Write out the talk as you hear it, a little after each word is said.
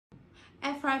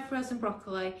air fry frozen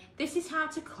broccoli. This is how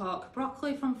to cook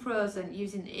broccoli from frozen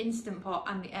using the Instant Pot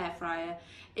and the air fryer.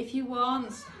 If you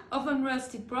want oven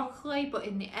roasted broccoli but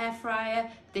in the air fryer,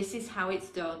 this is how it's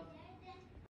done.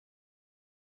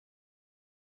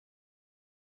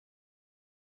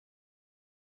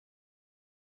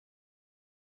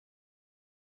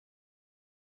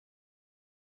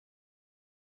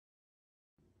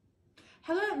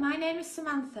 Hello, my name is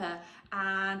Samantha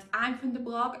and I'm from the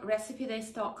blog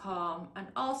recipethis.com and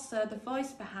also the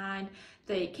voice behind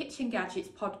the Kitchen Gadgets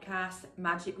podcast,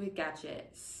 Magic with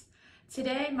Gadgets.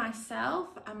 Today, myself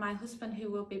and my husband, who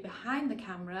will be behind the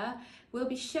camera, will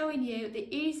be showing you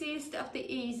the easiest of the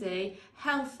easy,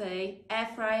 healthy air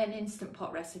fryer and Instant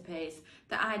Pot recipes.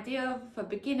 The ideal for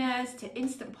beginners to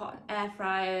Instant Pot and air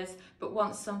fryers, but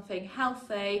want something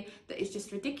healthy that is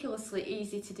just ridiculously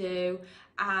easy to do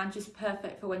and just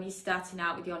perfect for when you're starting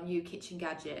out with your new kitchen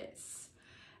gadgets.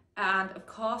 And of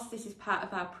course, this is part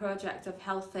of our project of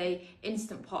healthy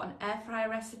Instant Pot and air fryer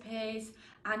recipes.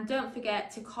 And don't forget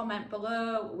to comment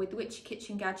below with which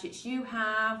kitchen gadgets you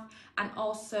have, and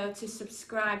also to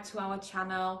subscribe to our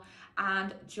channel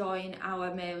and join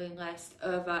our mailing list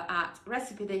over at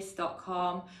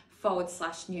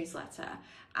recipethis.com/newsletter,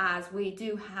 as we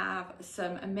do have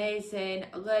some amazing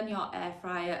Learn Your Air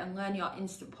Fryer and Learn Your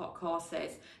Instant Pot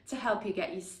courses to help you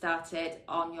get you started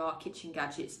on your kitchen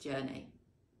gadgets journey.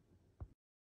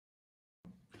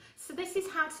 So this is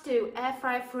how to do air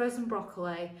fry frozen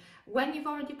broccoli when you've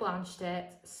already blanched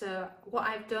it. So what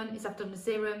I've done is I've done a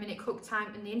 0-minute cook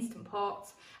time in the Instant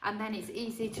Pot, and then it's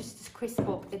easy just to crisp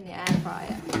up in the air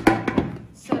fryer.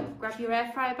 So grab your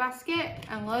air fryer basket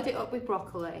and load it up with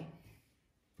broccoli.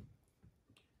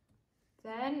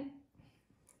 Then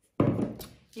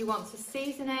you want to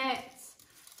season it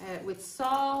with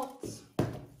salt,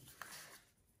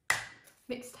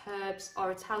 mixed herbs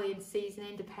or Italian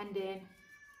seasoning depending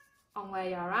on where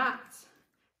you're at.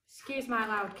 Excuse my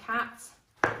loud cat,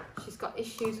 she's got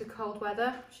issues with cold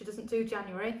weather, she doesn't do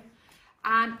January.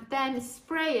 And then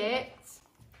spray it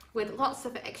with lots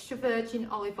of extra virgin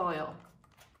olive oil.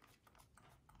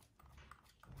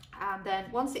 And then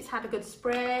once it's had a good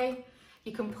spray,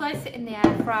 you can place it in the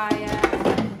air fryer,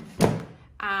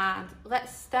 and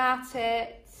let's start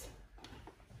it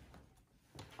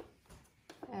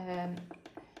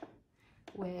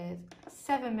with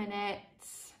 7 minutes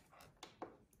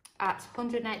at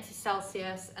 180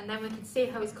 Celsius, and then we can see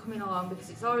how it's coming along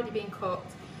because it's already been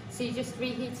cooked. So you're just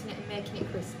reheating it and making it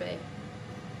crispy.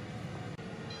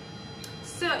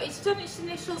 So it's done its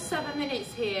initial 7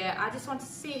 minutes here. I just want to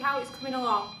see how it's coming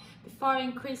along before I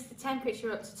increase the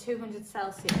temperature up to 200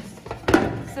 Celsius.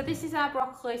 So this is our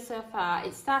broccoli so far.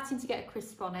 It's starting to get a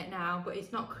crisp on it now, but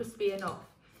it's not crispy enough.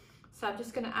 So I'm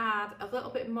just going to add a little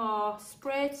bit more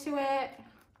spray to it,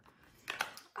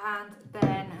 and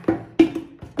then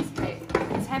take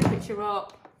the temperature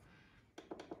up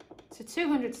to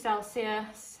 200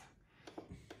 Celsius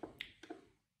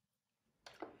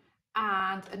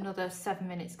and another 7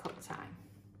 minutes cook time.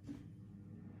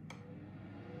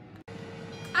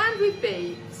 And we've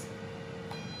beeped.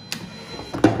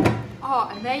 Oh,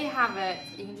 and there you have it.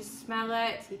 You can just smell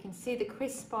it, you can see the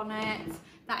crisp on it.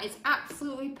 That is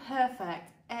absolutely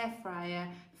perfect air fryer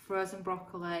frozen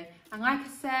broccoli. And like I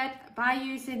said, by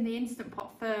using the Instant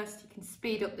Pot first, you can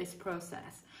speed up this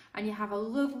process and you have a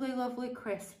lovely, lovely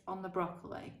crisp on the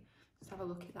broccoli. Let's have a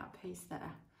look at that piece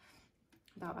there.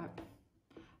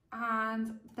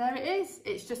 And there it is.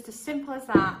 It's just as simple as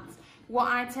that. What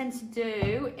I tend to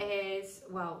do is,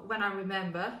 well, when I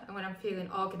remember and when I'm feeling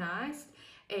organised,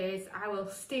 is I will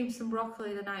steam some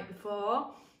broccoli the night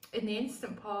before in the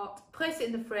Instant Pot, place it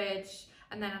in the fridge,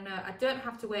 and then I know I don't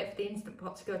have to wait for the Instant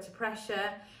Pot to go to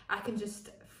pressure. I can just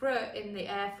throw it in the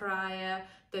air fryer,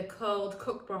 the cold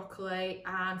cooked broccoli,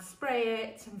 and spray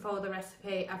it and follow the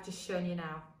recipe I've just shown you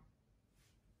now.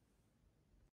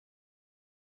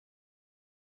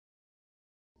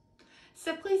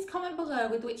 So please comment below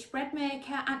with which bread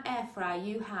maker and air fryer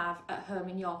you have at home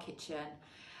in your kitchen.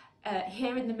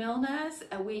 Here in the Milners,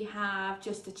 we have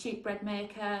just a cheap bread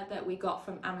maker that we got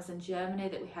from Amazon Germany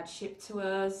that we had shipped to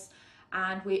us,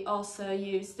 and we also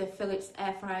use the Philips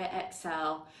Air Fryer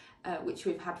XL, which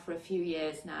we've had for a few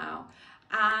years now.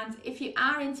 And if you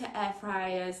are into air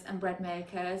fryers and bread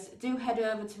makers, do head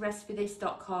over to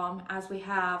recipethis.com, as we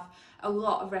have a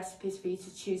lot of recipes for you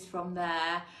to choose from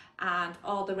there, and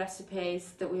all the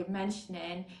recipes that we're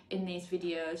mentioning in these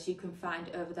videos you can find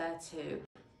over there too.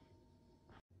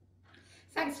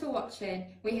 Thanks for watching.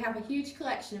 We have a huge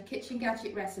collection of kitchen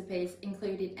gadget recipes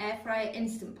including air fryer,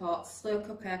 Instant Pot, slow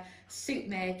cooker, soup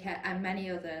maker and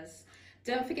many others.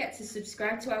 Don't forget to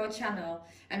subscribe to our channel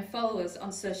and follow us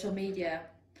on social media.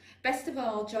 Best of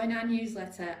all, join our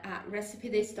newsletter at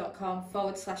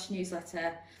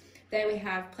recepithis.com/newsletter. There we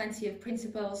have plenty of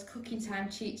printables, cooking time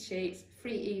cheat sheets,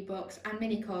 free ebooks and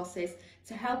mini courses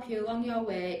to help you along your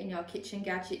way in your kitchen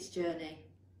gadgets journey.